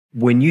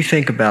When you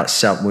think about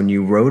self, when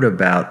you wrote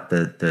about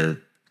the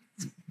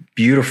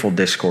beautiful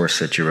discourse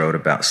that you wrote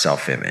about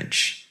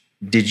self-image,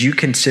 did you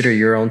consider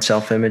your own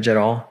self-image at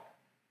all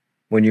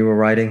when you were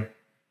writing?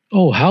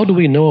 Oh, how do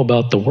we know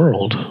about the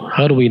world?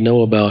 How do we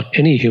know about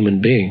any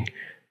human being?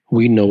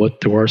 We know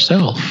it through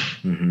ourselves.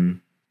 Mm-hmm.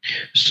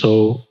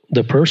 So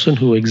the person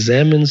who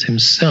examines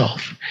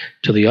himself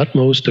to the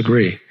utmost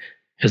degree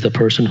is the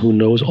person who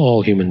knows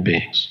all human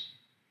beings.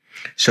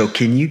 So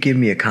can you give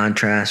me a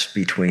contrast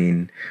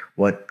between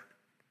what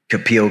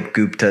Kapil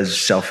Gupta's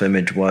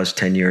self-image was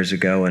 10 years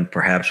ago and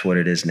perhaps what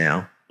it is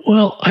now?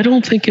 Well, I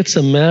don't think it's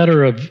a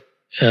matter of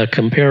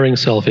comparing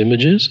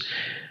self-images.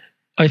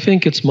 I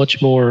think it's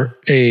much more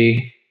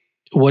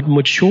what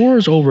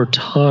matures over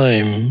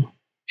time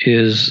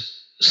is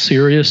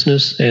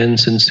seriousness and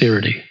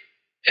sincerity.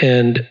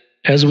 And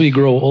as we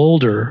grow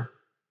older,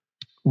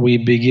 we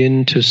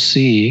begin to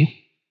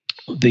see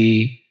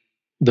the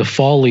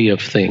folly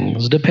of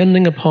things,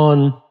 depending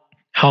upon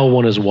how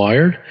one is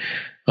wired.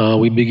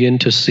 We begin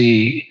to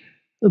see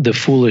the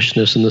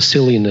foolishness and the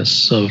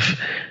silliness of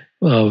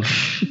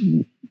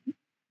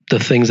the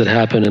things that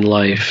happen in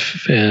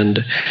life,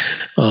 and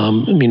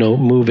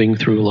moving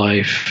through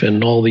life,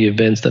 and all the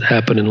events that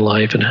happen in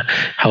life, and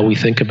how we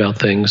think about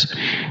things.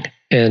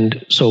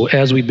 And so,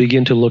 as we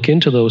begin to look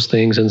into those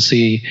things and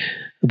see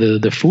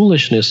the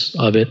foolishness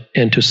of it,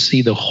 and to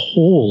see the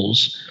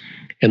holes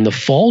and the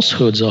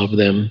falsehoods of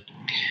them,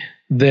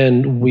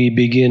 then we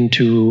begin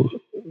to,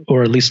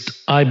 or at least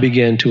I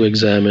began to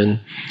examine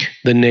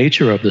the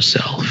nature of the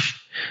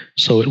self.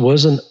 So it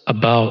wasn't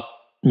about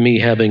me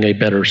having a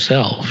better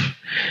self.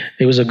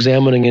 It was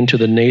examining into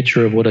the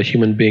nature of what a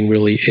human being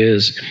really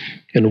is,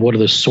 and what are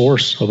the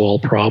source of all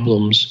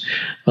problems.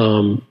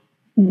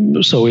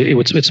 So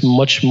it's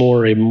much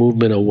more a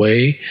movement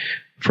away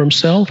from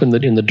self, in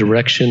the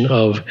direction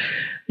of,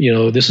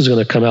 this is going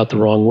to come out the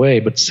wrong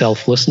way, but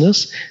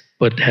selflessness,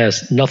 but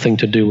has nothing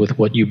to do with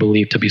what you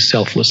believe to be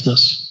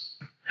selflessness,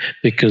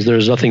 because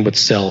there's nothing but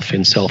self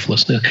in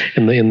selflessness,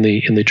 in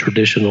the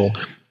traditional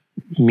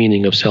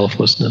meaning of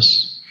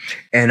selflessness.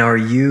 And are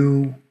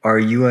you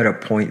at a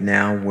point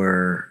now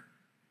where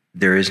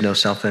there is no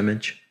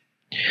self-image?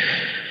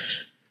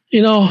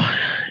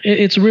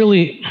 It's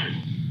really,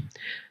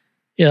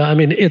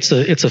 it's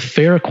a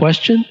fair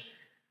question,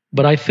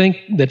 but I think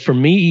that for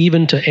me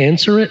even to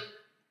answer it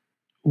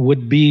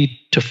would be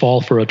to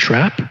fall for a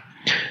trap.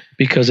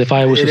 Because if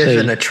I was to say, it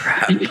isn't a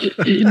trap.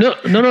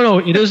 No,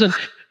 it isn't.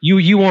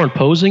 You aren't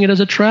posing it as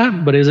a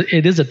trap, but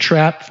it is a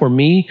trap for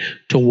me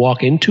to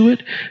walk into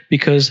it.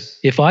 Because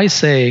if I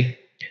say,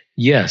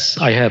 yes,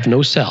 I have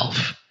no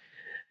self,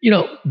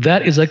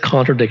 that is a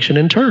contradiction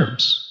in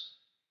terms.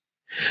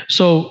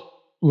 So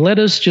let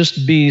us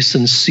just be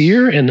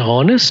sincere and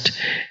honest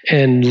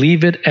and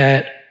leave it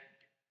at,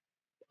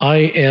 I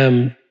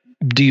am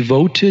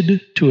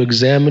devoted to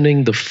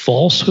examining the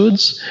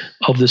falsehoods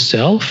of the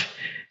self,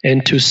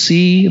 and to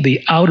see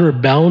the outer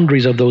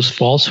boundaries of those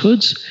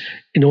falsehoods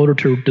in order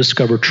to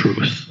discover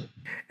truth.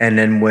 And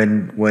then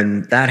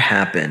when that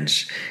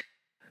happens,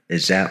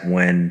 is that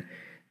when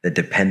the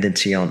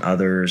dependency on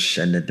others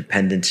and the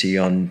dependency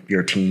on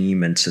your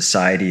team and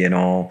society and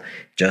all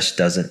just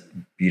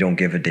you don't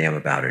give a damn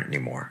about it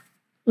anymore?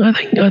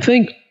 I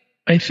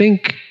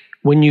think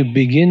when you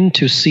begin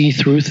to see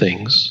through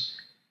things,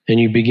 and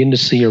you begin to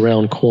see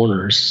around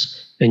corners,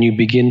 and you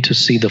begin to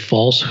see the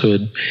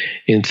falsehood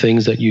in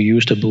things that you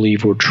used to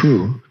believe were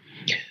true,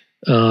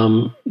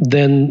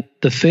 then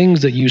the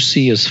things that you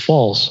see as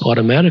false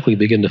automatically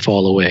begin to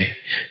fall away.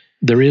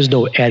 There is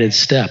no added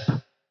step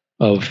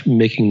of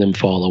making them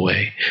fall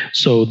away.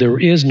 So there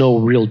is no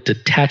real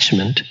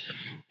detachment.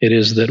 It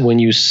is that when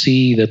you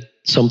see that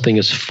something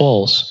is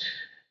false,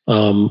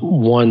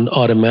 one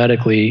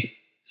automatically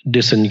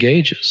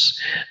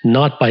disengages,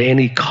 not by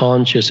any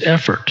conscious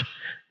effort,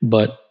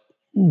 but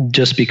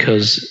just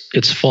because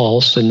it's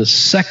false. And the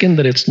second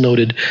that it's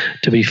noted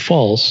to be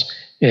false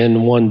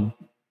and one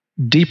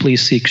deeply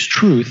seeks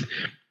truth,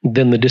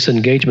 then the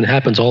disengagement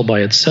happens all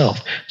by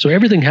itself. So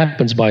everything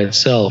happens by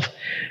itself.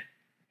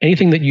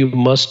 Anything that you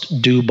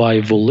must do by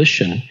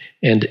volition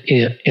and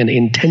an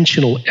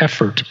intentional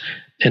effort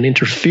and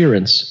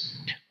interference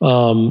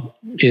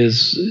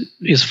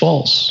is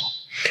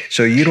false.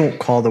 So you don't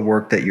call the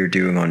work that you're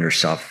doing on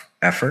yourself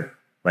effort?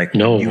 Like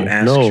no, you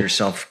ask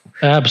yourself?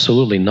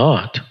 Absolutely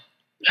not.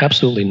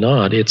 Absolutely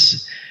not.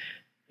 It's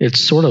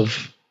sort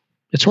of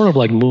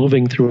like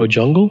moving through a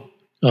jungle,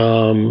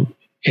 and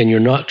you're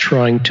not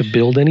trying to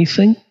build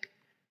anything.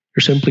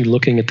 You're simply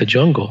looking at the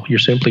jungle. You're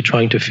simply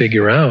trying to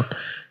figure out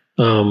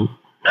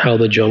how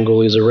the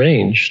jungle is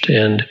arranged,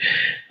 and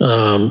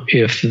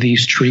if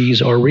these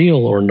trees are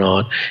real or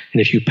not.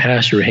 And if you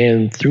pass your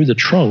hand through the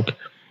trunk,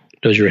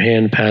 does your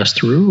hand pass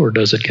through, or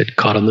does it get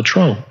caught on the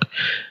trunk?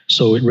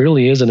 So it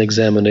really is an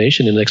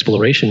examination and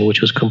exploration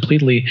which is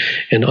completely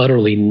and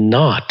utterly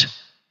not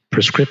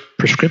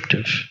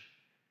prescriptive.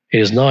 It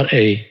is not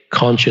a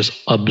conscious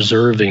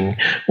observing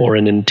or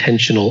an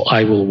intentional,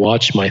 I will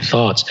watch my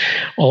thoughts.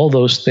 All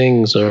those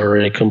things are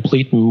a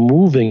complete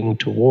moving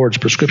towards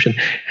prescription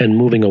and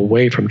moving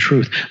away from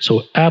truth.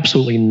 So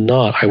absolutely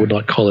not. I would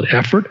not call it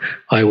effort.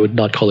 I would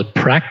not call it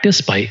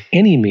practice by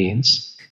any means.